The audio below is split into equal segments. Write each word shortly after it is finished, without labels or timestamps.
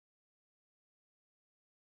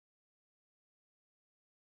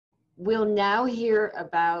We'll now hear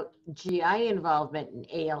about GI involvement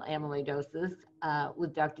in AL amyloidosis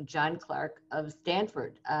with Dr. John Clarke of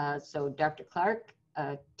Stanford. So Dr. Clarke,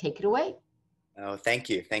 take it away. Oh, thank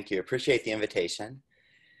you. Thank you. Appreciate the invitation.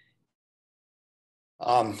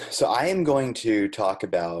 So I am going to talk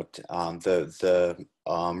about the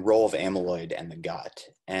role of amyloid and the gut.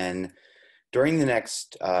 And during the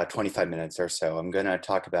next 25 minutes or so, I'm going to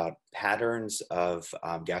talk about patterns of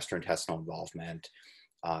gastrointestinal involvement,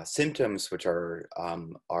 symptoms which are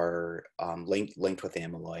linked with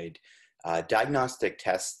amyloid, diagnostic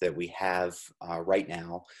tests that we have right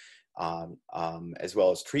now, as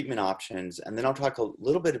well as treatment options. And then I'll talk a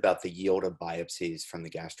little bit about the yield of biopsies from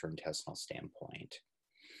the gastrointestinal standpoint.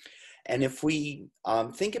 And if we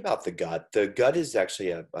think about the gut is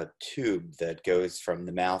actually a tube that goes from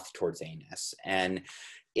the mouth towards anus. And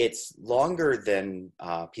it's longer than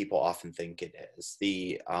people often think it is.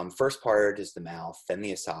 The first part is the mouth, then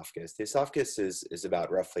the esophagus. The esophagus is about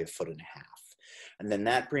roughly 1.5 feet. And then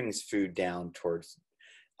that brings food down towards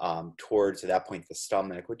at that point the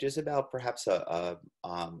stomach, which is about perhaps a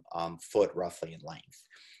foot roughly in length.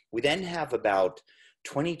 We then have about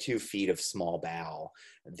 22 feet of small bowel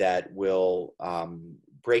that will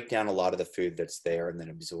break down a lot of the food that's there and then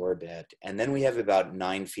absorb it. And then we have about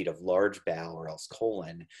 9 feet of large bowel, or else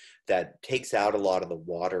colon, that takes out a lot of the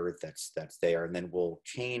water that's there, and then will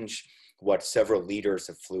change what several liters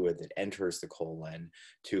of fluid that enters the colon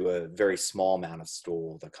to a very small amount of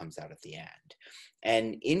stool that comes out at the end.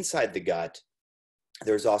 And inside the gut,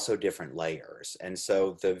 there's also different layers. And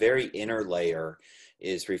so the very inner layer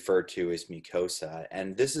is referred to as mucosa.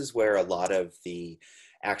 And this is where a lot of the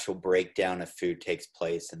actual breakdown of food takes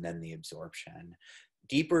place, and then the absorption.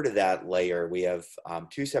 Deeper to that layer, we have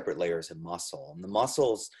 2 separate layers of muscle. And the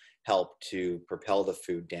muscles help to propel the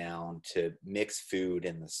food down, to mix food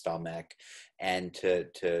in the stomach, and to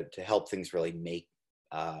help things really make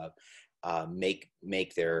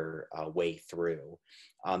their way through.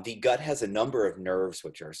 The gut has a number of nerves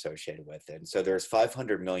which are associated with it. And so there's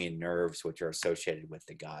 500 million nerves which are associated with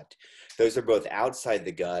the gut. Those are both outside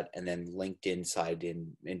the gut and then linked inside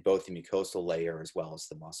in both the mucosal layer as well as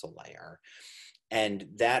the muscle layer. And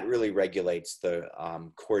that really regulates the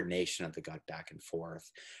coordination of the gut back and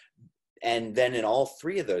forth. And then in all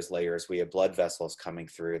 3 of those layers, we have blood vessels coming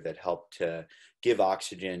through that help to give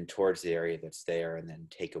oxygen towards the area that's there and then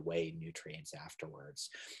take away nutrients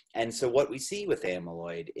afterwards. And so what we see with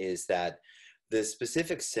amyloid is that the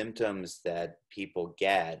specific symptoms that people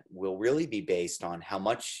get will really be based on how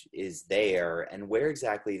much is there and where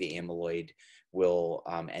exactly the amyloid will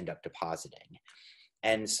end up depositing.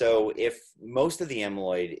 And so if most of the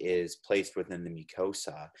amyloid is placed within the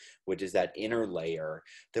mucosa, which is that inner layer,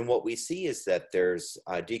 then what we see is that there's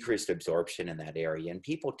decreased absorption in that area, and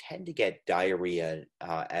people tend to get diarrhea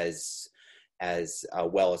as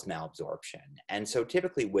well as malabsorption. And so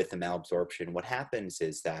typically with the malabsorption, what happens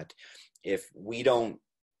is that if we don't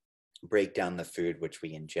break down the food which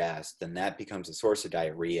we ingest, then that becomes a source of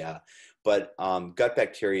diarrhea. But gut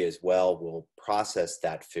bacteria as well will process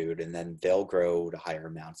that food, and then they'll grow to higher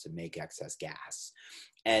amounts and make excess gas.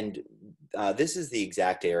 And this is the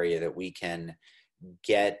exact area that we can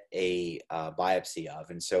get a biopsy of.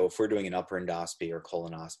 And so if we're doing an upper endoscopy or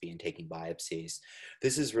colonoscopy and taking biopsies,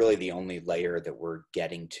 this is really the only layer that we're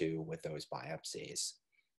getting to with those biopsies.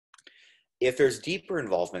 If there's deeper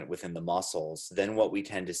involvement within the muscles, then what we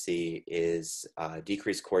tend to see is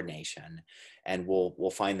decreased coordination. And we'll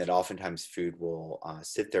find that oftentimes food will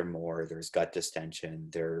sit there more. There's gut distension.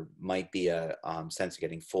 There might be a sense of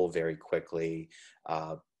getting full very quickly,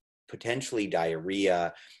 potentially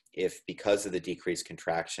diarrhea if because of the decreased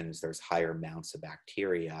contractions, there's higher amounts of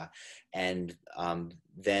bacteria, and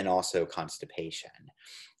then also constipation.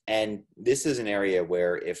 And this is an area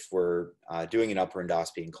where if we're doing an upper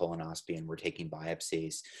endoscopy and colonoscopy and we're taking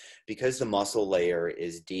biopsies, because the muscle layer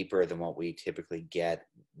is deeper than what we typically get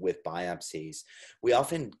with biopsies, we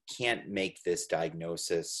often can't make this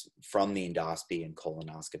diagnosis from the endoscopy and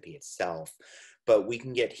colonoscopy itself. But we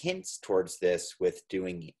can get hints towards this with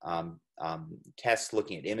doing tests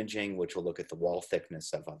looking at imaging, which will look at the wall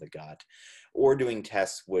thickness of the gut, or doing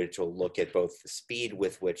tests which will look at both the speed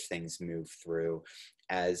with which things move through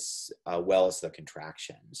as well as the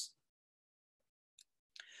contractions.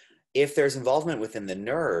 If there's involvement within the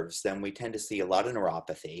nerves, then we tend to see a lot of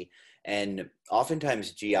neuropathy, and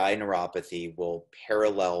oftentimes GI neuropathy will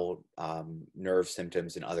parallel nerve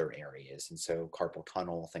symptoms in other areas, and so carpal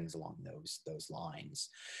tunnel, things along those lines.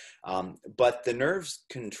 But the nerves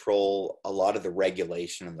control a lot of the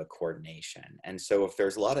regulation and the coordination, and so if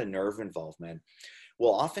there's a lot of nerve involvement,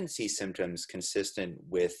 we'll often see symptoms consistent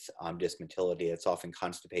with dysmotility. It's often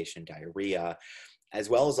constipation, diarrhea, as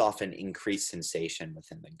well as often increased sensation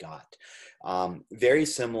within the gut. Very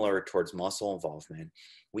similar towards muscle involvement.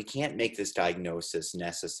 We can't make this diagnosis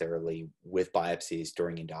necessarily with biopsies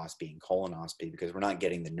during endoscopy and colonoscopy because we're not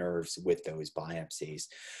getting the nerves with those biopsies.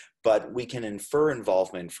 But we can infer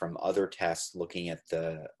involvement from other tests looking at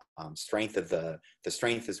the strength of the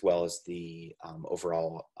strength as well as the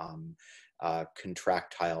overall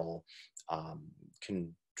contractile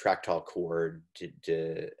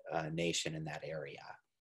coordination in that area.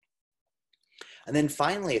 And then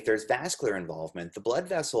finally, if there's vascular involvement, the blood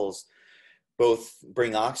vessels both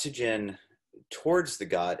bring oxygen towards the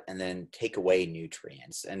gut and then take away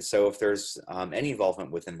nutrients. And so if there's any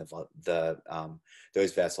involvement within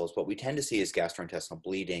those vessels, what we tend to see is gastrointestinal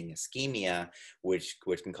bleeding, ischemia, which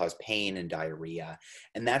can cause pain and diarrhea.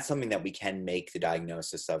 And that's something that we can make the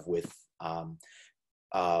diagnosis of with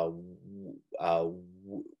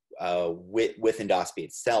endoscopy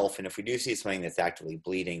itself. And if we do see something that's actively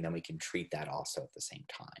bleeding, then we can treat that also at the same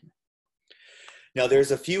time. Now,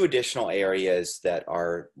 there's a few additional areas that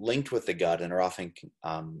are linked with the gut and are often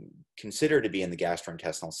considered to be in the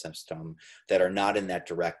gastrointestinal system that are not in that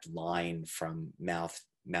direct line from mouth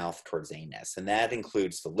towards anus. And that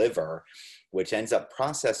includes the liver, which ends up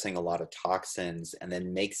processing a lot of toxins and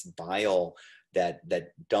then makes bile that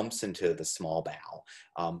dumps into the small bowel,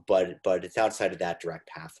 but it's outside of that direct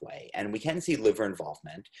pathway. And we can see liver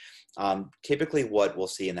involvement. Typically what we'll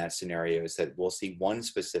see in that scenario is that we'll see one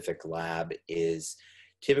specific lab is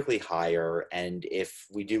typically higher, and if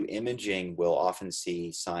we do imaging, we'll often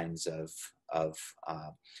see signs of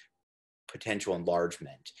potential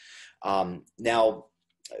enlargement.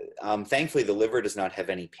 Thankfully, the liver does not have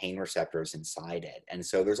any pain receptors inside it. And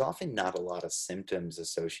so there's often not a lot of symptoms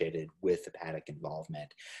associated with hepatic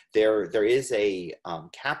involvement. There is a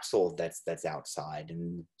capsule that's outside.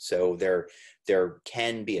 And so there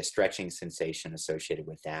can be a stretching sensation associated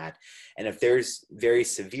with that. And if there's very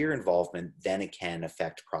severe involvement, then it can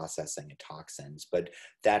affect processing of toxins. But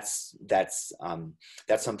that's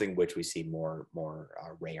something which we see more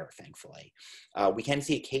rare, thankfully. We can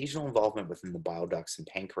see occasional involvement within the bile ducts and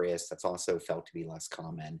pancreas. That's also felt to be less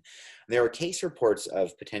common. There are case reports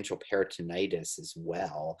of potential peritonitis as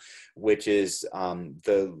well, which is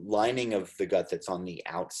the lining of the gut that's on the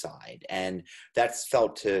outside, and that's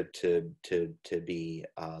felt to be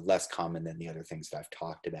less common than the other things that I've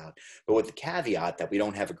talked about, but with the caveat that we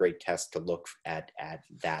don't have a great test to look at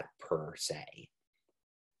that per se.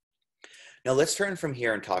 Now let's turn from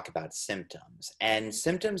here and talk about symptoms. And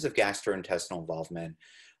symptoms of gastrointestinal involvement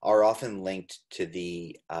are often linked to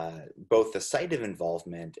both the site of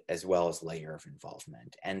involvement as well as layer of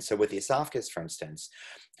involvement. And so with the esophagus, for instance,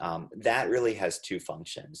 that really has two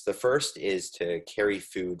functions. The first is to carry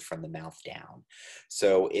food from the mouth down.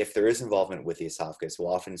 So if there is involvement with the esophagus,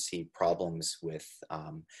 we'll often see problems with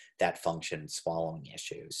that function and swallowing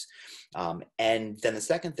issues. And then the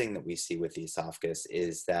second thing that we see with the esophagus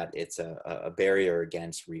is that it's a barrier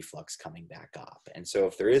against reflux coming back up. And so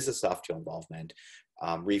if there is esophageal involvement,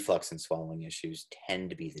 reflux and swallowing issues tend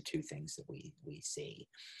to be the two things that we see.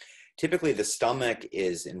 Typically, the stomach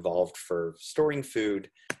is involved for storing food,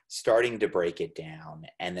 starting to break it down,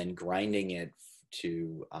 and then grinding it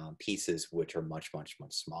to pieces which are much, much,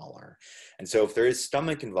 much smaller. And so if there is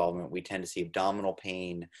stomach involvement, we tend to see abdominal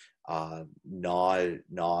pain, nausea,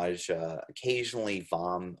 occasionally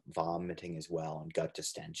vomiting as well, and gut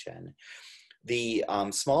distension. The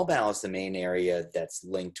small bowel is the main area that's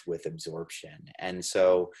linked with absorption. And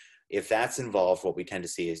so if that's involved, what we tend to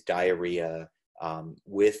see is diarrhea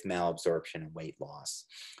with malabsorption and weight loss.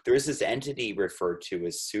 There is this entity referred to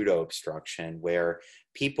as pseudo-obstruction, where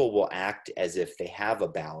people will act as if they have a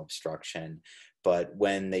bowel obstruction, but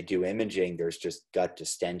when they do imaging, there's just gut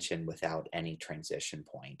distension without any transition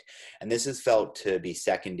point. And this is felt to be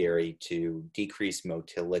secondary to decreased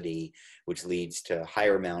motility, which leads to a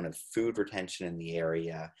higher amount of food retention in the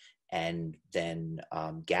area, and then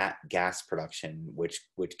gas production, which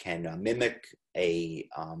can mimic a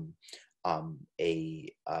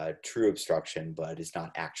true obstruction, but is not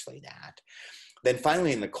actually that. Then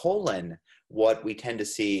finally, in the colon, what we tend to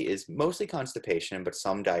see is mostly constipation, but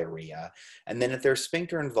some diarrhea. And then if there's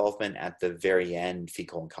sphincter involvement at the very end,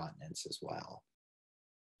 fecal incontinence as well.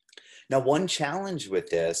 Now, one challenge with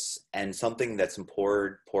this, and something that's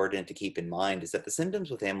important to keep in mind, is that the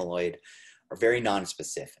symptoms with amyloid are very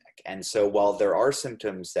nonspecific. And so while there are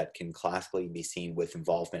symptoms that can classically be seen with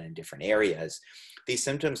involvement in different areas, these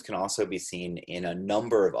symptoms can also be seen in a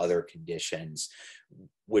number of other conditions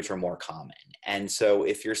which are more common. And so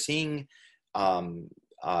if you're seeing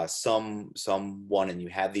someone and you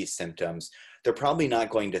have these symptoms, they're probably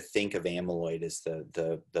not going to think of amyloid as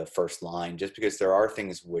the first line, just because there are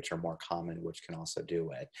things which are more common which can also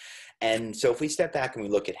do it. And so if we step back and we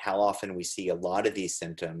look at how often we see a lot of these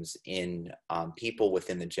symptoms in people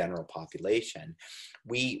within the general population,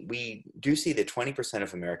 we do see that 20%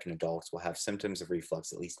 of American adults will have symptoms of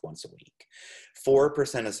reflux at least once a week.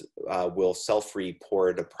 4% will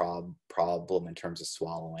self-report a problem in terms of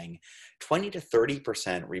swallowing. 20 to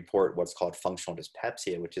 30% report what's called functional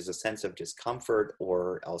dyspepsia, which is a sense of discomfort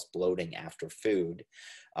or else bloating after food.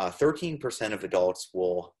 13% of adults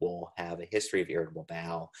will have a history of irritable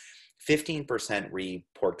bowel. 15%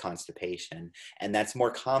 report constipation, and that's more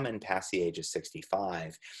common past the age of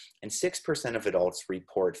 65. And 6% of adults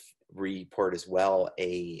report as well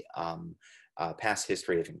a past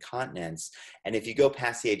history of incontinence. And if you go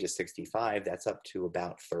past the age of 65, that's up to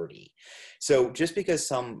about 30. So just because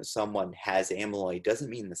someone has amyloid doesn't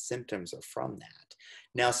mean the symptoms are from that.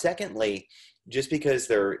 Now, secondly, just because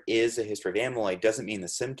there is a history of amyloid doesn't mean the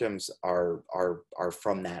symptoms are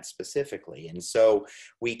from that specifically. And so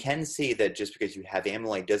we can see that just because you have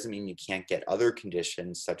amyloid doesn't mean you can't get other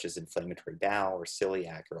conditions such as inflammatory bowel or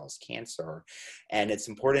celiac or else cancer. And it's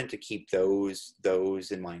important to keep those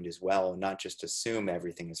in mind as well, and not just assume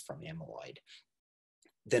everything is from amyloid.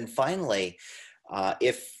 Then finally,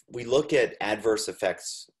 if we look at adverse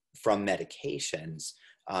effects from medications,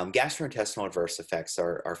 gastrointestinal adverse effects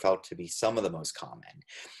are felt to be some of the most common.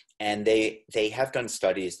 And they have done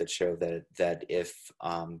studies that show that if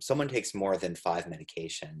someone takes more than 5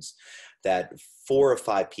 medications, that 4 of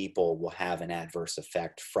 5 people will have an adverse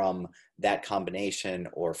effect from that combination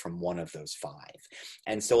or from one of those 5.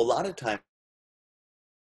 And so a lot of times,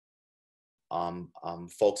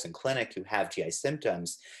 folks in clinic who have GI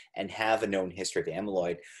symptoms and have a known history of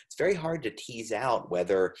amyloid, it's very hard to tease out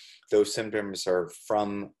whether those symptoms are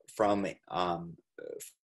from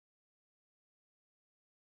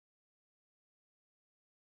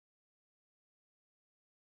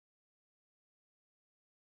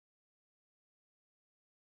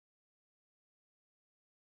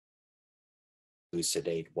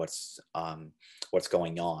elucidate what's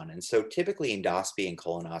going on. And so typically endoscopy and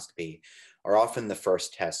colonoscopy are often the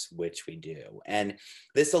first tests which we do. And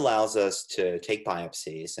this allows us to take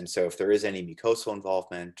biopsies. And so if there is any mucosal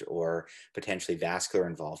involvement or potentially vascular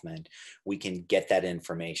involvement, we can get that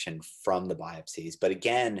information from the biopsies. But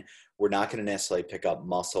again, we're not going to necessarily pick up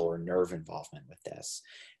muscle or nerve involvement with this.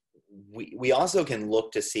 We also can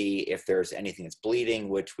look to see if there's anything that's bleeding,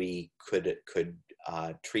 which we could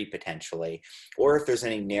treat potentially, or if there's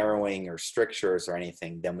any narrowing or strictures or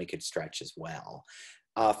anything, then we could stretch as well.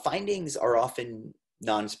 Findings are often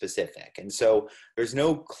non-specific, and so there's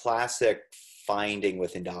no classic finding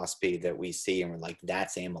with endoscopy that we see and we're like,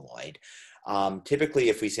 that's amyloid. Typically,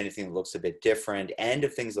 if we see anything that looks a bit different, and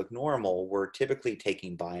if things look normal, we're typically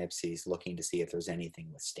taking biopsies looking to see if there's anything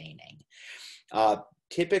with staining.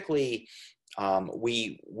 Typically,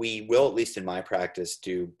 we will, at least in my practice,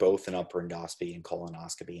 do both an upper endoscopy and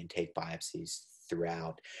colonoscopy and take biopsies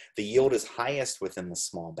throughout. The yield is highest within the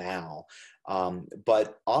small bowel,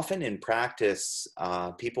 but often in practice,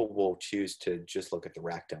 people will choose to just look at the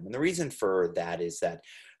rectum. And the reason for that is that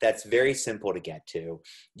that's very simple to get to.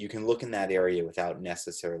 You can look in that area without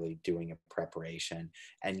necessarily doing a preparation,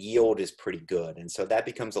 and yield is pretty good. And so that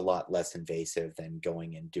becomes a lot less invasive than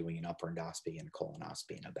going and doing an upper endoscopy and a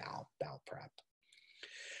colonoscopy and a bowel prep.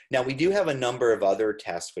 Now, we do have a number of other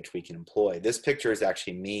tests which we can employ. This picture is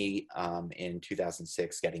actually me in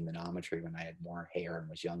 2006 getting manometry when I had more hair and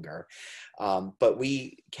was younger. But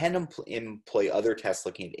we can employ other tests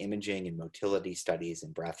looking at imaging and motility studies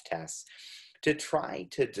and breath tests to try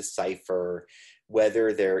to decipher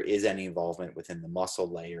whether there is any involvement within the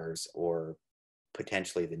muscle layers or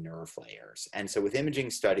potentially the nerve layers. And so with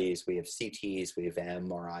imaging studies, we have CTs, we have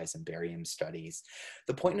MRIs and barium studies.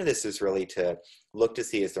 The point of this is really to look to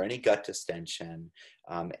see, is there any gut distension?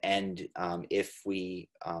 And if we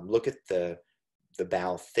look at the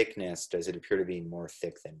bowel thickness, does it appear to be more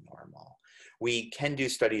thick than normal? We can do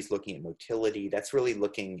studies looking at motility. That's really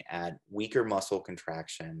looking at weaker muscle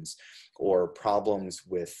contractions or problems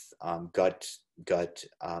with gut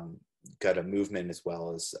movement as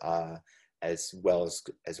well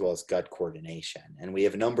as gut coordination. And we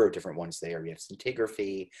have a number of different ones there. We have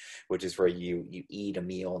scintigraphy, which is where you eat a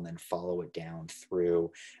meal and then follow it down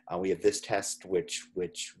through. We have this test, which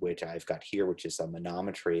I've got here, which is a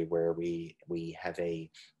manometry, where we have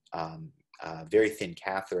a very thin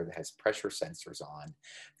catheter that has pressure sensors on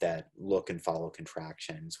that look and follow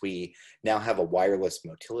contractions. We now have a wireless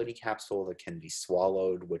motility capsule that can be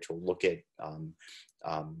swallowed, which will look at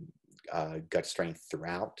gut strength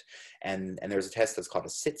throughout. And there's a test that's called a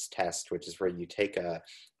SITS test, which is where you take a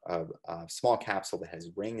small capsule that has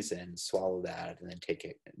rings in, swallow that, and then take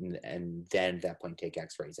it, and then at that point take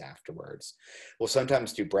x-rays afterwards. We'll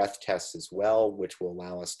sometimes do breath tests as well, which will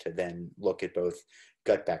allow us to then look at both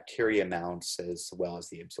gut bacteria amounts as well as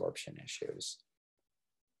the absorption issues.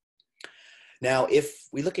 Now, if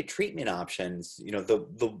we look at treatment options,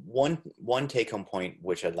 the one take-home point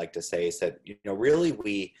which I'd like to say is that, really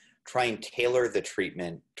we try and tailor the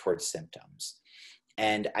treatment towards symptoms.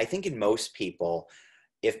 And I think in most people,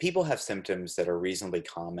 if people have symptoms that are reasonably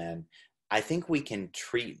common, I think we can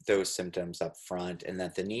treat those symptoms up front, and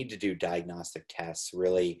that the need to do diagnostic tests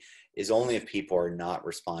really is only if people are not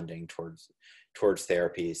responding towards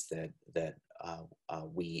therapies that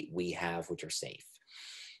we have, which are safe.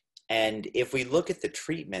 And if we look at the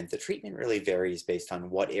treatment really varies based on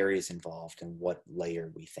what area is involved and what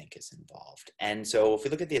layer we think is involved. And so if we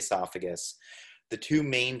look at the esophagus, the two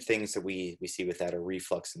main things that we see with that are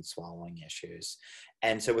reflux and swallowing issues.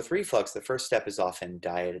 And so with reflux, the first step is often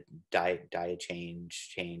diet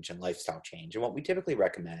change and lifestyle change. And what we typically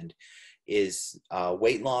recommend is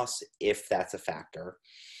weight loss, if that's a factor.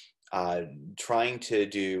 Trying to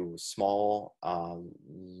do small,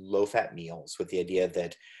 low-fat meals with the idea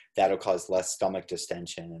that that'll cause less stomach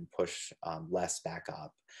distension and push less back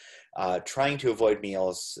up. Trying to avoid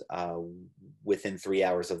meals within 3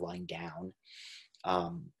 hours of lying down.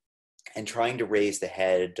 And trying to raise the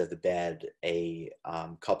head of the bed a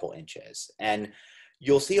couple inches. And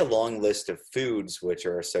you'll see a long list of foods which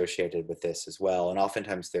are associated with this as well. And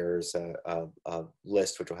oftentimes there's a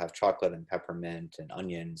list which will have chocolate and peppermint and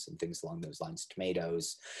onions and things along those lines,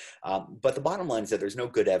 tomatoes. But the bottom line is that there's no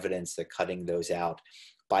good evidence that cutting those out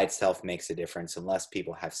by itself makes a difference unless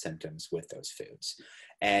people have symptoms with those foods.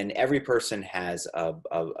 And every person has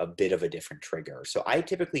a bit of a different trigger. So I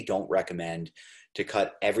typically don't recommend to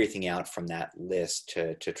cut everything out from that list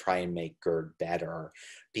to try and make GERD better,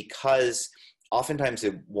 because oftentimes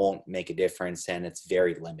it won't make a difference and it's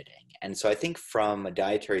very limiting. And so I think from a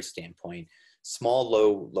dietary standpoint, small,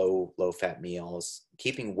 low fat meals,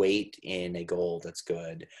 keeping weight in a goal that's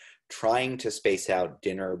good, trying to space out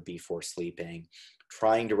dinner before sleeping,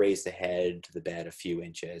 trying to raise the head to the bed a few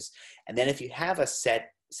inches. And then if you have a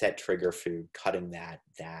set trigger food, cutting that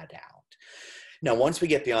out. Now, once we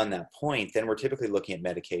get beyond that point, then we're typically looking at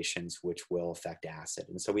medications which will affect acid.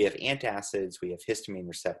 And so we have antacids, we have histamine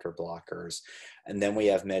receptor blockers, and then we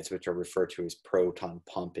have meds which are referred to as proton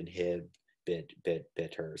pump inhibitors.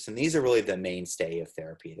 And these are really the mainstay of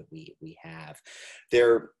therapy that we have.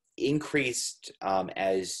 They're increased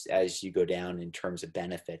as you go down in terms of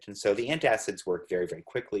benefit. And so the antacids work very, very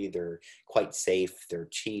quickly. They're quite safe, they're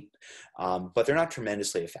cheap, but they're not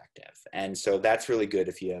tremendously effective. And so that's really good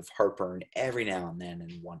if you have heartburn every now and then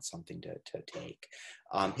and want something to take.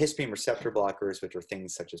 Histamine receptor blockers, which are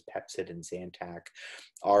things such as Pepcid and Zantac,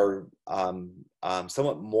 are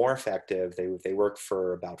somewhat more effective. They work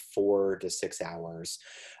for about 4 to 6 hours.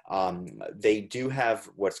 They do have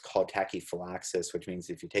what's called tachyphylaxis, which means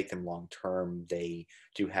if you take them long term, they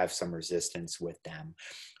do have some resistance with them.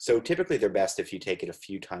 So typically they're best if you take it a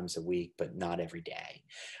few times a week, but not every day.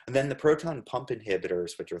 And then the proton pump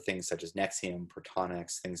inhibitors, which are things such as Nexium,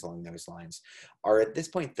 Protonix, things along those lines, are at this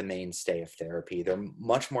point the mainstay of therapy. They're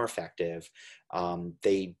much more effective.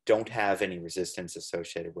 They don't have any resistance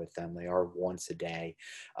associated with them. They are once a day,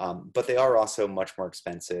 but they are also much more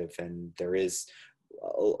expensive, and there is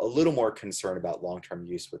a little more concern about long-term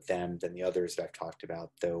use with them than the others that I've talked about,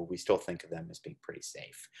 though we still think of them as being pretty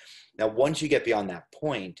safe. Now, once you get beyond that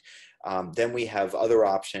point, then we have other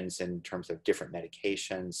options in terms of different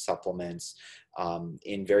medications, supplements,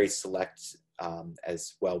 in very select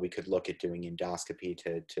as well. We could look at doing endoscopy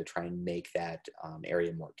to try and make that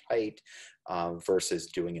area more tight versus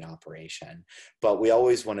doing an operation. But we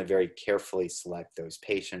always want to very carefully select those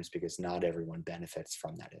patients because not everyone benefits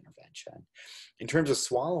from that intervention. In terms of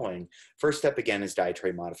swallowing, first step again is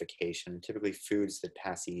dietary modification, typically foods that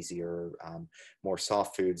pass easier, more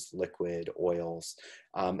soft foods, liquid, oils.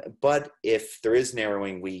 But if there is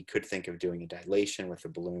narrowing, we could think of doing a dilation with a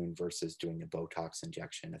balloon versus doing a Botox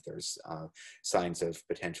injection if there's signs of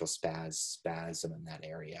potential spasm in that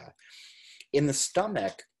area. In the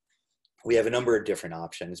stomach, we have a number of different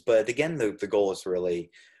options, but again, the goal is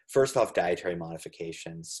really, first off, dietary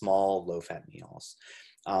modification, small, low-fat meals.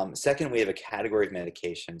 Second, we have a category of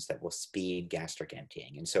medications that will speed gastric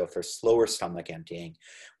emptying. And so if there's slower stomach emptying,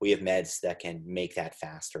 we have meds that can make that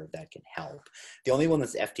faster, that can help. The only one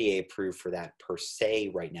that's FDA approved for that per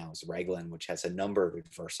se right now is Reglan, which has a number of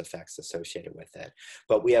adverse effects associated with it.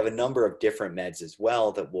 But we have a number of different meds as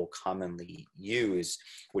well that we'll commonly use,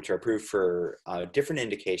 which are approved for different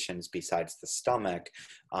indications besides the stomach,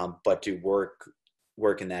 but do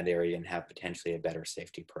work in that area and have potentially a better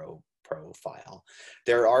safety profile.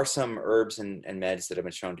 There are some herbs and meds that have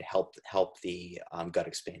been shown to help the gut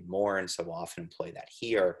expand more, and so we'll often employ that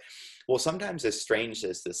here. Well, sometimes, as strange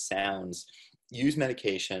as this sounds, use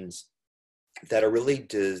medications that are really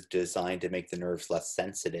designed to make the nerves less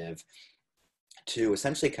sensitive, to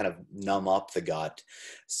essentially kind of numb up the gut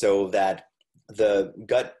so that the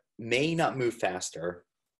gut may not move faster,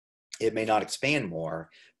 it may not expand more,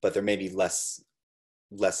 but there may be less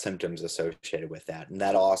symptoms associated with that. And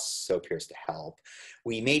that also appears to help.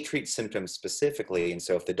 We may treat symptoms specifically. And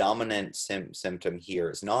so if the dominant symptom here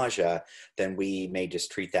is nausea, then we may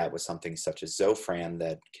just treat that with something such as Zofran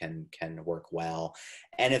that can work well.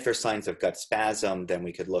 And if there's signs of gut spasm, then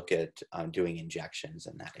we could look at doing injections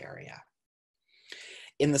in that area.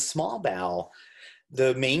 In the small bowel,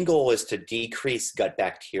 the main goal is to decrease gut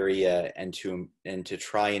bacteria and to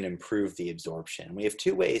try and improve the absorption. We have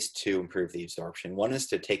two ways to improve the absorption. One is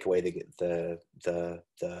to take away the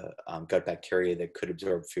gut bacteria that could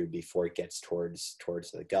absorb food before it gets towards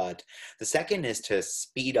the gut. The second is to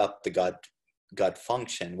speed up the gut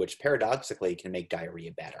function, which paradoxically can make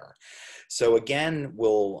diarrhea better. So again,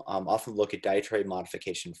 we'll often look at dietary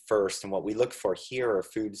modification first, and what we look for here are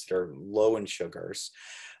foods that are low in sugars.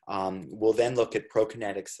 We'll then look at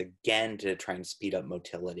prokinetics again to try and speed up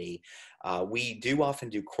motility. We do often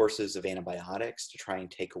do courses of antibiotics to try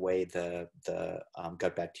and take away the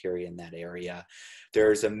gut bacteria in that area.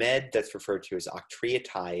 There's a med that's referred to as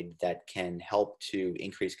octreotide that can help to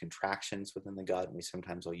increase contractions within the gut, and we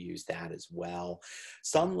sometimes will use that as well.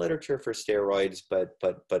 Some literature for steroids, but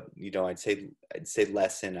you know, I'd say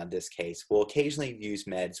less in this case. We'll occasionally use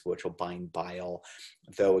meds which will bind bile,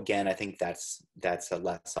 though again, I think that's a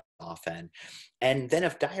less often. And then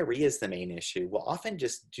if diarrhea is the main issue, we'll often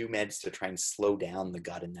just do meds to try and slow down the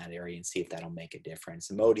gut in that area and see if that'll make a difference.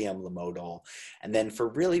 Imodium, Lamodal. And then for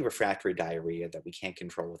really refractory diarrhea that we can't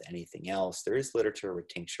control with anything else, there is literature with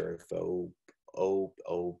tincture of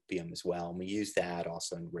opium as well. And we use that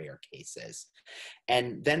also in rare cases.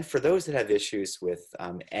 And then for those that have issues with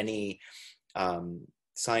any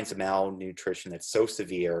signs of malnutrition that's so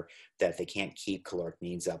severe that they can't keep caloric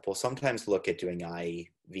needs up, we'll sometimes look at doing IV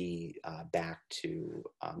back to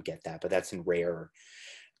get that, but that's in rare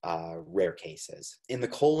cases. In the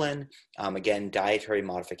colon, again, dietary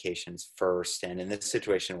modifications first, and in this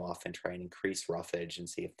situation, we'll often try and increase roughage and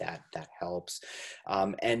see if that helps.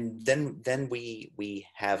 And then we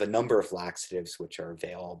have a number of laxatives which are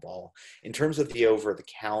available. In terms of the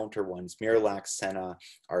over-the-counter ones, Miralax, Senna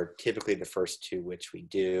are typically the first two which we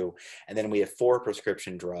do, and then we have 4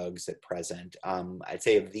 prescription drugs at present. I'd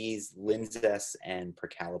say of these, Linzess and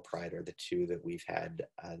Precalopride are the 2 that we've had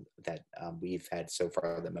so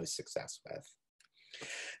far the most success with.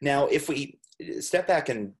 Now, if we step back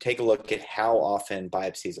and take a look at how often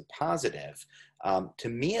biopsies are positive, to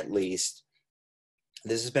me at least,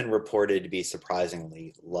 this has been reported to be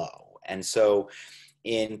surprisingly low. And so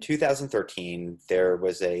in 2013, there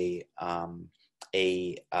was a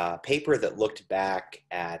paper that looked back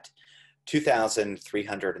at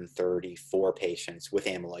 2,334 patients with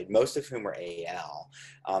amyloid, most of whom were AL,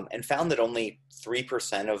 and found that only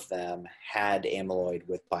 3% of them had amyloid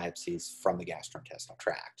with biopsies from the gastrointestinal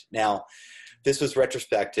tract. Now, this was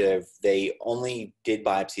retrospective. They only did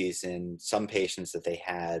biopsies in some patients that they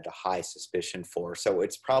had a high suspicion for, so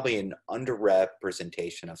it's probably an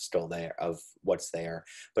underrepresentation of what's there,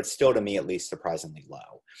 but still, to me at least, surprisingly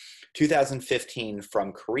low. 2015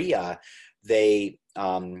 from Korea, they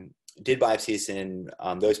did biopsies in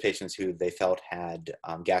those patients who they felt had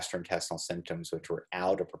gastrointestinal symptoms which were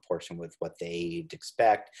out of proportion with what they'd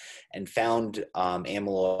expect, and found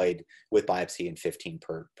amyloid with biopsy in 15%.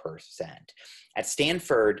 At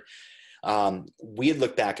Stanford, we had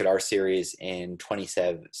looked back at our series in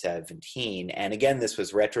 2017, and again, this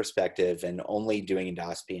was retrospective and only doing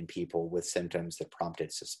endoscopy in people with symptoms that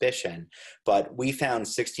prompted suspicion, but we found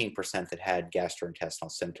 16% that had gastrointestinal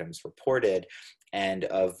symptoms reported, and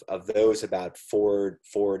of those, about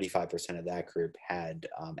 45% of that group had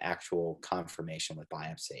actual confirmation with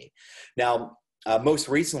biopsy. Now, most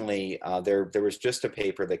recently, there was just a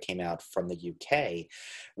paper that came out from the UK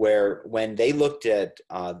where when they looked at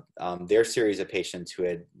their series of patients who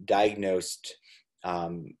had diagnosed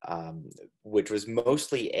which was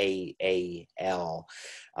mostly AL,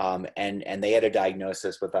 and they had a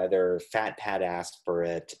diagnosis with either fat pad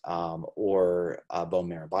aspirate or bone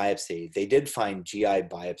marrow biopsy. They did find GI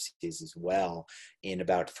biopsies as well in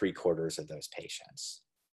about 3/4 of those patients.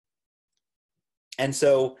 And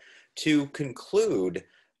so to conclude,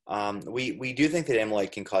 we do think that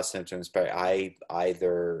amyloid can cause symptoms by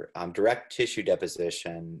either direct tissue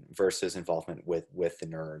deposition versus involvement with the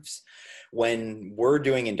nerves. When we're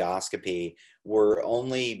doing endoscopy, we're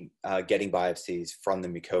only getting biopsies from the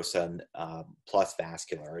mucosa plus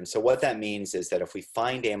vascular. And so what that means is that if we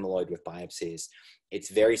find amyloid with biopsies, it's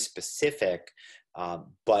very specific,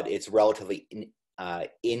 but it's relatively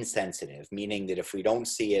insensitive, meaning that if we don't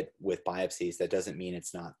see it with biopsies, that doesn't mean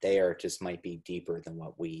it's not there. It just might be deeper than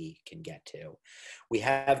what we can get to. We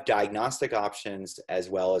have diagnostic options as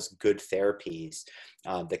well as good therapies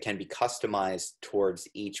that can be customized towards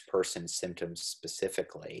each person's symptoms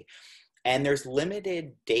specifically. And there's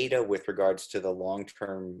limited data with regards to the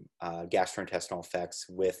long-term gastrointestinal effects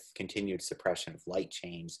with continued suppression of light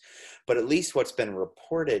chains. But at least what's been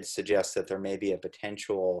reported suggests that there may be a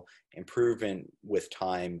potential improvement with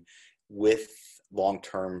time with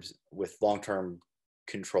long-term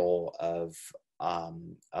control of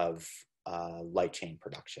light chain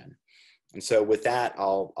production. And so with that,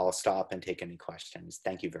 I'll stop and take any questions.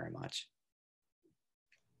 Thank you very much.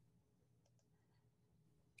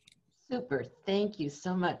 Super. Thank you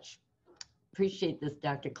so much. Appreciate this,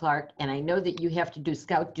 Dr. Clarke. And I know that you have to do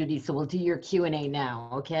scout duty, so we'll do your Q&A now,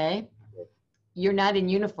 okay? You're not in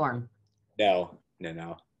uniform. No.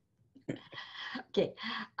 Okay.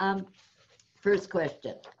 First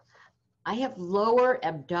question. I have lower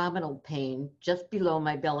abdominal pain just below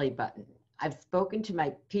my belly button. I've spoken to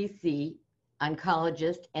my PC,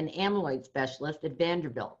 oncologist, and amyloid specialist at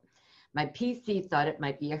Vanderbilt. My PC thought it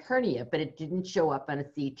might be a hernia, but it didn't show up on a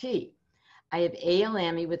CT. I have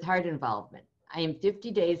AL-AMI with heart involvement. I am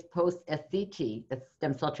 50 days post-SCT, that's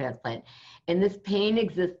stem cell transplant, and this pain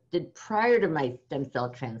existed prior to my stem cell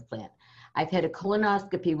transplant. I've had a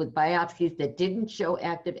colonoscopy with biopsies that didn't show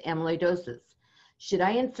active amyloidosis. Should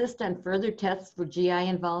I insist on further tests for GI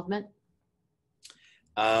involvement?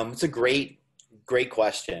 It's a great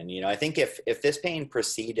question. I think if this pain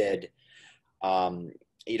proceeded,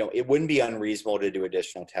 it wouldn't be unreasonable to do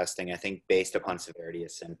additional testing, I think, based upon severity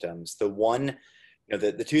of symptoms.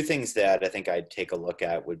 The two things that I think I'd take a look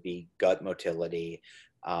at would be gut motility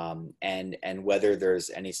and whether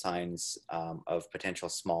there's any signs of potential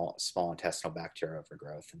small intestinal bacterial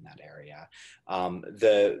overgrowth in that area.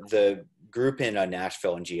 The group in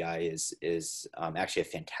Nashville and GI is actually a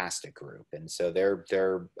fantastic group, and so they're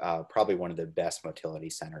probably one of the best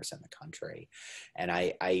motility centers in the country. And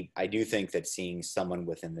I do think that seeing someone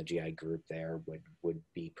within the GI group there would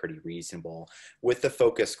be pretty reasonable, with the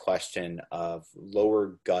focus question of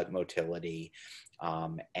lower gut motility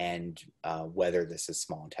and whether this is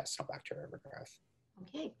small intestinal bacterial overgrowth.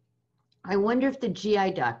 Okay. I wonder if the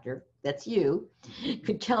GI doctor, that's you,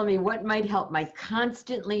 could tell me what might help my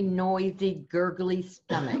constantly noisy, gurgly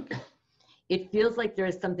stomach. It feels like there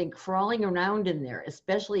is something crawling around in there,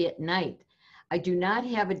 especially at night. I do not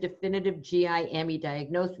have a definitive GI AMI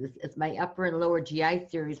diagnosis, as my upper and lower GI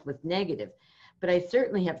series was negative, but I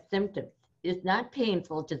certainly have symptoms. It's not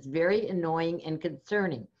painful, just very annoying and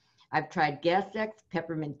concerning. I've tried Gas-X,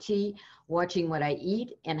 peppermint tea, watching what I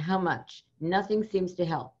eat and how much. Nothing seems to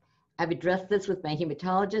help. I've addressed this with my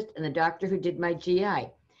hematologist and the doctor who did my GI.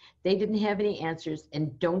 They didn't have any answers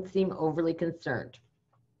and don't seem overly concerned.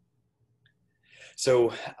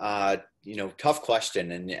 So, tough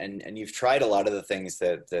question. And you've tried a lot of the things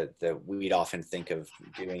that we'd often think of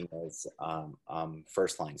doing as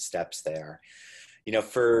first line steps there.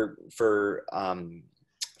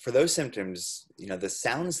 For those symptoms, the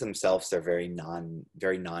sounds themselves are very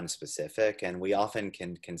non-specific, and we often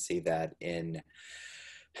can see that in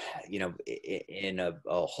a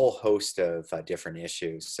whole host of different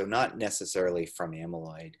issues. So not necessarily from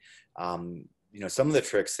amyloid. Some of the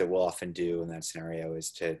tricks that we'll often do in that scenario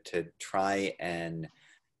is to try and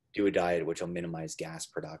do a diet which will minimize gas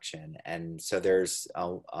production. And so there's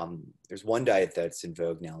one diet that's in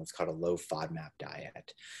vogue now. It's called a low FODMAP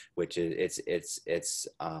diet, which is it's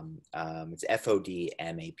FODMAP.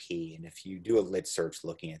 And if you do a lit search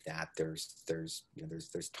looking at that, there's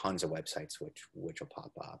tons of websites which will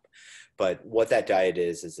pop up. But what that diet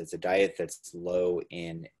is it's a diet that's low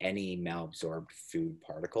in any malabsorbed food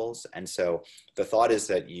particles. And so the thought is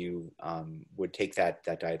that you would take that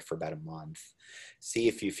diet for about a month, see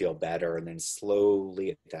if you feel better, and then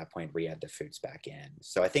slowly at that point re-add the foods back in.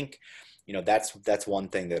 So I think that's one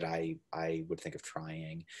thing that I would think of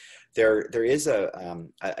trying. There is a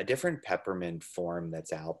different peppermint form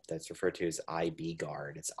that's out that's referred to as IB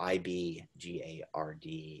Guard. It's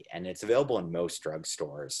IBGARD, and it's available in most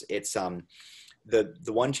drugstores. It's the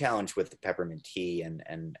one challenge with the peppermint tea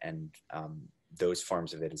and those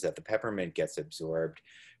forms of it is that the peppermint gets absorbed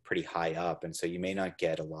pretty high up, and so you may not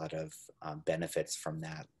get a lot of benefits from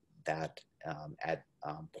that at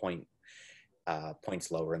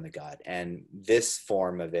points lower in the gut. And this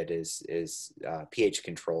form of it is pH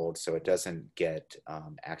controlled, so it doesn't get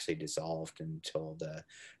actually dissolved until the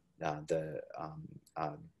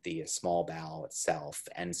small bowel itself.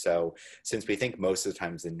 And so since we think most of the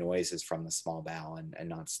times the noise is from the small bowel and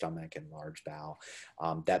not stomach and large bowel,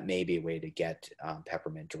 that may be a way to get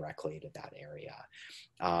peppermint directly to that area.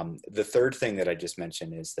 The third thing that I just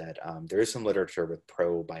mentioned is that there is some literature with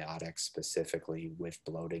probiotics specifically with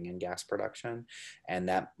bloating and gas production, and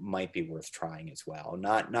that might be worth trying as well.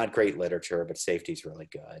 Not great literature, but safety is really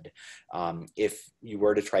good. If you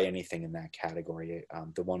were to try anything in that category,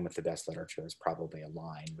 the one with the best literature is probably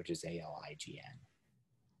Align, which is ALIGN.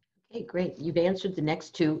 Okay, great. You've answered the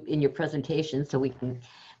next two in your presentation, so we can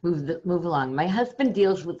move along. My husband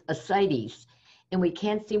deals with ascites, and we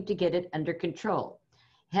can't seem to get it under control,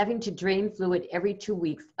 having to drain fluid every 2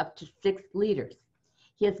 weeks up to 6 liters.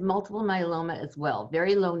 He has multiple myeloma as well,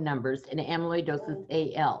 very low numbers, and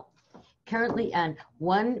amyloidosis AL. Currently on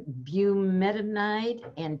 1 bumetanide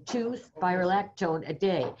and 2 spiralactone a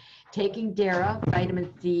day, taking DARA,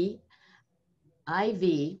 vitamin C,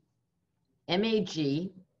 IV,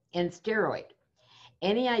 MAG, and steroid.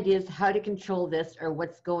 Any ideas how to control this or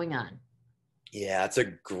what's going on? Yeah, that's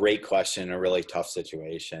a great question, a really tough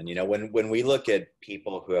situation. When we look at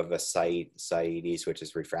people who have ascites, which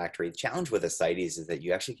is refractory, the challenge with ascites is that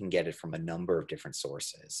you actually can get it from a number of different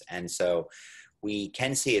sources. And so we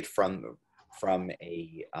can see it from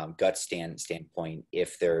a gut standpoint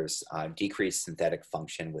if there's decreased synthetic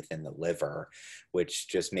function within the liver, which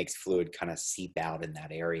just makes fluid kind of seep out in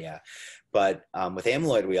that area. But with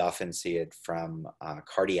amyloid, we often see it from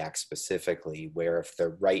cardiac specifically, where if the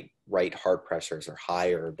right heart pressures are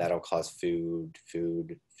higher, that'll cause food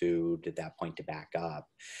at that point to back up.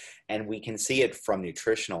 And we can see it from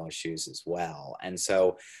nutritional issues as well. And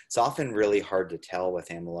so it's often really hard to tell with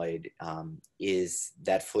amyloid, is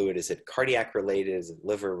that fluid, is it cardiac related? Is it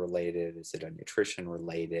liver related? Is it a nutrition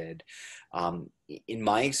related? In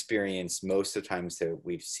my experience, most of the times that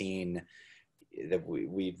we've seen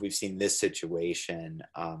this situation,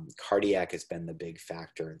 cardiac has been the big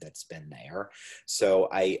factor that's been there. So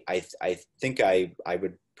I think I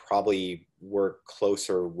would probably work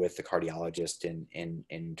closer with the cardiologist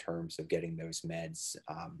in terms of getting those meds,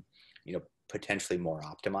 potentially more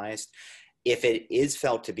optimized. If it is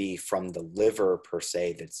felt to be from the liver per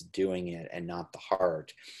se that's doing it and not the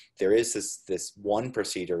heart, there is this one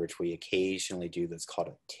procedure which we occasionally do that's called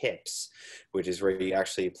a TIPS, which is where you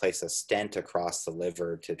actually place a stent across the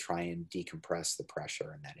liver to try and decompress the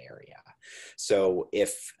pressure in that area. So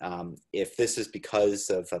if this is because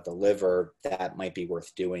of the liver, that might be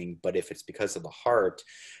worth doing. But if it's because of the heart,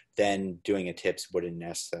 then doing a TIPS wouldn't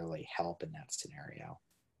necessarily help in that scenario.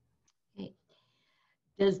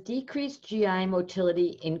 Does decreased GI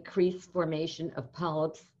motility increase formation of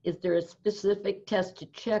polyps? Is there a specific test to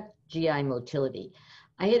check GI motility?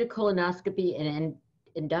 I had a colonoscopy and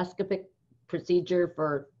endoscopic procedure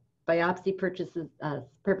for biopsy purposes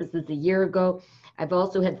a year ago. I've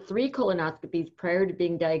also had 3 colonoscopies prior to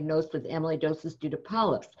being diagnosed with amyloidosis due to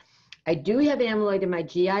polyps. I do have amyloid in my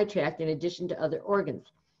GI tract in addition to other organs.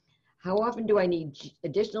 How often do I need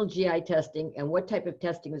additional GI testing, and what type of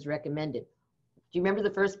testing is recommended? Do you remember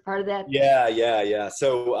the first part of that? Yeah.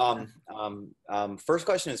 So first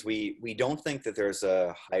question is we don't think that there's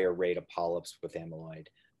a higher rate of polyps with amyloid,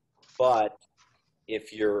 but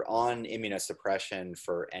if you're on immunosuppression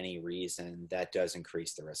for any reason, that does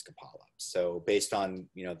increase the risk of polyps. So based on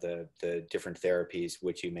the different therapies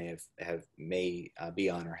which you may be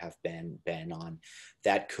on or have been on,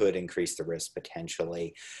 that could increase the risk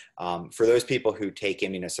potentially. For those people who take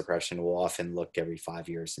immunosuppression, we'll often look every 5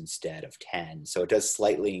 years instead of 10. So it does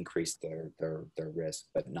slightly increase their risk,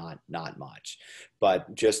 but not much.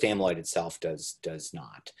 But just amyloid itself does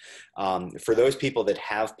not. For those people that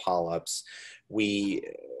have polyps, we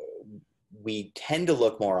tend to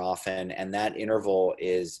look more often, and that interval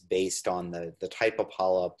is based on the type of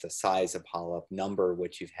polyp, the size of polyp, number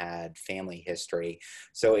which you've had, family history.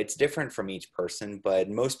 So it's different from each person, but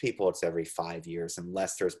most people it's every 5 years,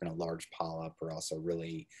 unless there's been a large polyp or also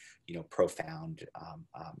really, profound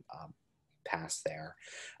past there.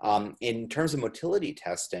 In terms of motility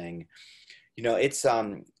testing, You know, it's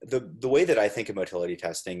the way that I think of motility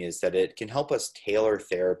testing is that it can help us tailor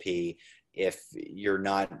therapy if you're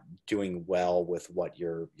not doing well with what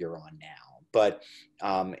you're on now. But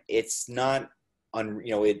it's not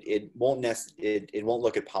you know, it won't it won't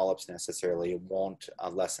look at polyps necessarily. It won't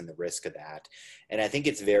lessen the risk of that. And I think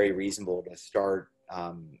it's very reasonable to start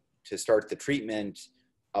the treatment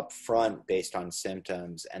up front based on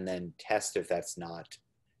symptoms, and then test if that's not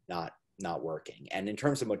working. And in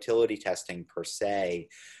terms of motility testing per se,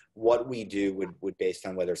 what we do would based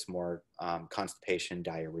on whether it's more constipation,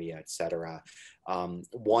 diarrhea, et cetera.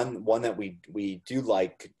 One that we do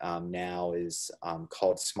like now is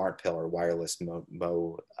called Smart Pill, or wireless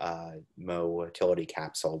motility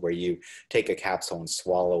capsule, where you take a capsule and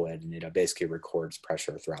swallow it, and it basically records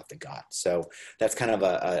pressure throughout the gut. So that's kind of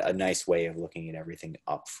a nice way of looking at everything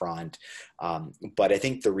up front. But I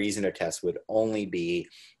think the reason to test would only be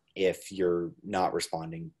if you're not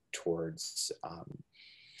responding towards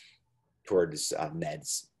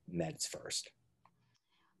meds first.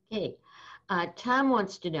 Okay. Tom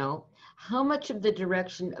wants to know, how much of the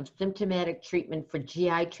direction of symptomatic treatment for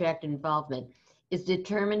GI tract involvement is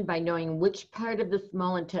determined by knowing which part of the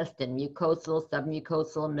small intestine, mucosal,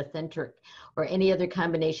 submucosal, mesenteric, or any other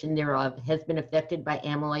combination thereof, has been affected by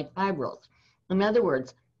amyloid fibrils? In other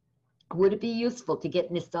words, would it be useful to get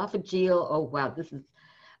an esophageal, oh wow, this is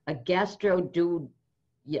a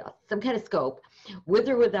some kind of scope, with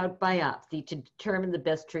or without biopsy, to determine the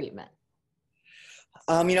best treatment?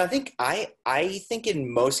 You know, I think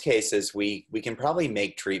in most cases we can probably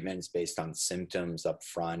make treatments based on symptoms up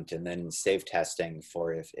front, and then save testing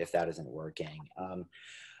for if that isn't working.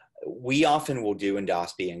 We often will do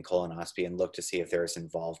endoscopy and colonoscopy and look to see if there's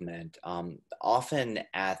involvement. Often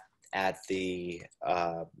at the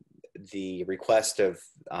request of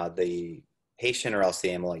the patient, or else the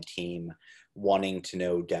amyloid team wanting to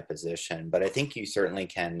know deposition. But I think you certainly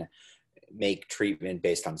can make treatment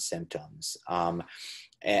based on symptoms.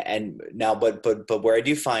 And now, but where I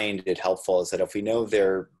do find it helpful is that if we know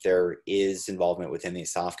there is involvement within the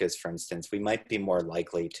esophagus, for instance, we might be more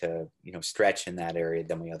likely to, you know, stretch in that area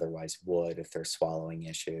than we otherwise would if there's swallowing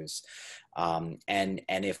issues. And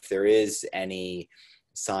if there is any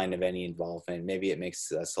sign of any involvement, maybe it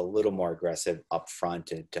makes us a little more aggressive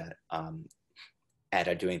upfront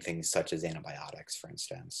at doing things such as antibiotics, for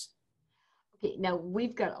instance. Okay, now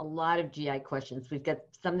we've got a lot of GI questions. We've got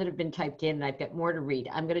some that have been typed in, and I've got more to read.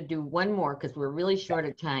 I'm going to do one more because we're really short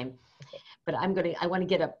of time. But I want to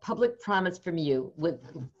get a public promise from you with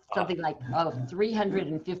something like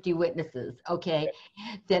 350 witnesses, okay,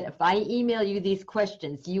 that if I email you these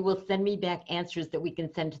questions, you will send me back answers that we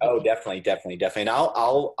can send to the Oh, patient. definitely. And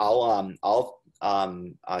I'll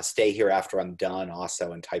stay here after I'm done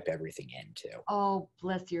also and type everything in too. Oh,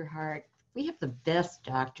 bless your heart. We have the best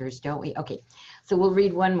doctors, don't we? Okay, so we'll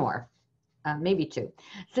read one more. Maybe two.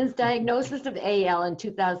 Since diagnosis of AL in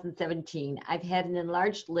 2017, I've had an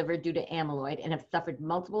enlarged liver due to amyloid and have suffered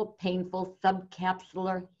multiple painful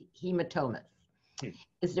subcapsular hematomas.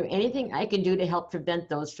 Is there anything I can do to help prevent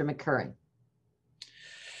those from occurring?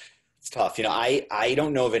 It's tough. You know, I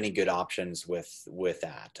don't know of any good options with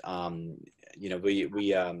that. You know,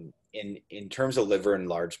 we in terms of liver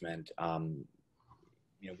enlargement,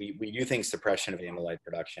 you know, we do think suppression of amyloid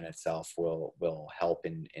production itself will help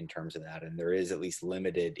in terms of that. And there is at least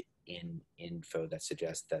limited info that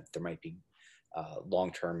suggests that there might be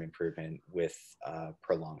long-term improvement with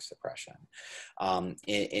prolonged suppression.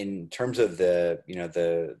 In terms of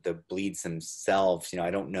the bleeds themselves, you know,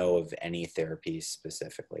 I don't know of any therapies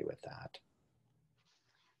specifically with that.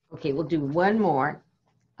 Okay, we'll do one more.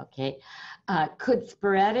 Okay. Could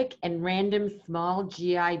sporadic and random small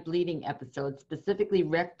GI bleeding episodes, specifically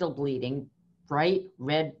rectal bleeding, bright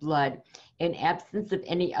red blood, in absence of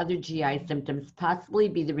any other GI symptoms, possibly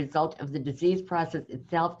be the result of the disease process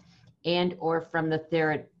itself and or from the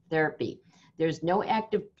therapy? There's no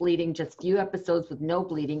active bleeding, just few episodes with no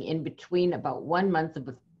bleeding in between, about 1 month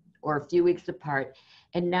or a few weeks apart,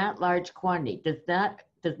 and not large quantity. Does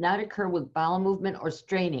not occur with bowel movement or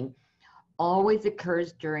straining. Always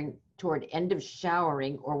occurs toward end of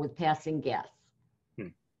showering or with passing gas.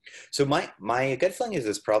 So my gut feeling is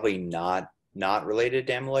it's probably not related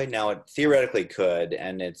to amyloid. Now, it theoretically could,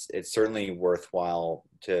 and it's certainly worthwhile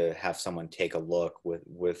to have someone take a look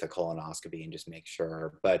with a colonoscopy and just make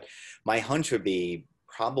sure. But my hunch would be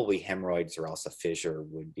probably hemorrhoids or else a fissure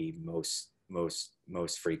would be most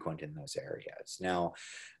frequent in those areas. Now,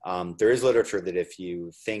 there is literature that if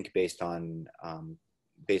you think based on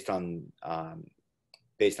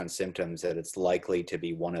based on symptoms that it's likely to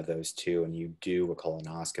be one of those two, and you do a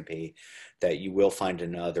colonoscopy, that you will find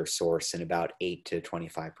another source in about 8 to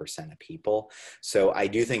 25% of people. So I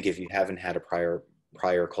do think if you haven't had a prior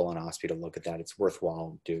colonoscopy to look at that, it's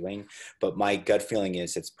worthwhile doing. But my gut feeling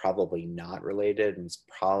is it's probably not related, and it's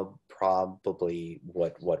probably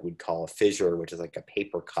what we'd call a fissure, which is like a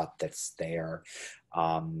paper cut that's there,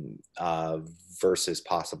 versus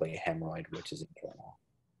possibly a hemorrhoid, which is internal.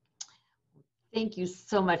 Thank you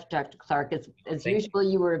so much, Dr. Clarke. As usual,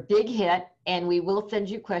 you were a big hit, and we will send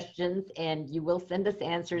you questions, and you will send us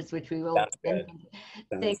answers, which we will. Sounds good.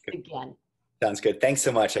 Thanks again. Sounds good. Thanks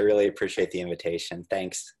so much. I really appreciate the invitation.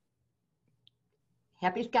 Thanks.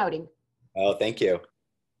 Happy scouting. Oh, thank you.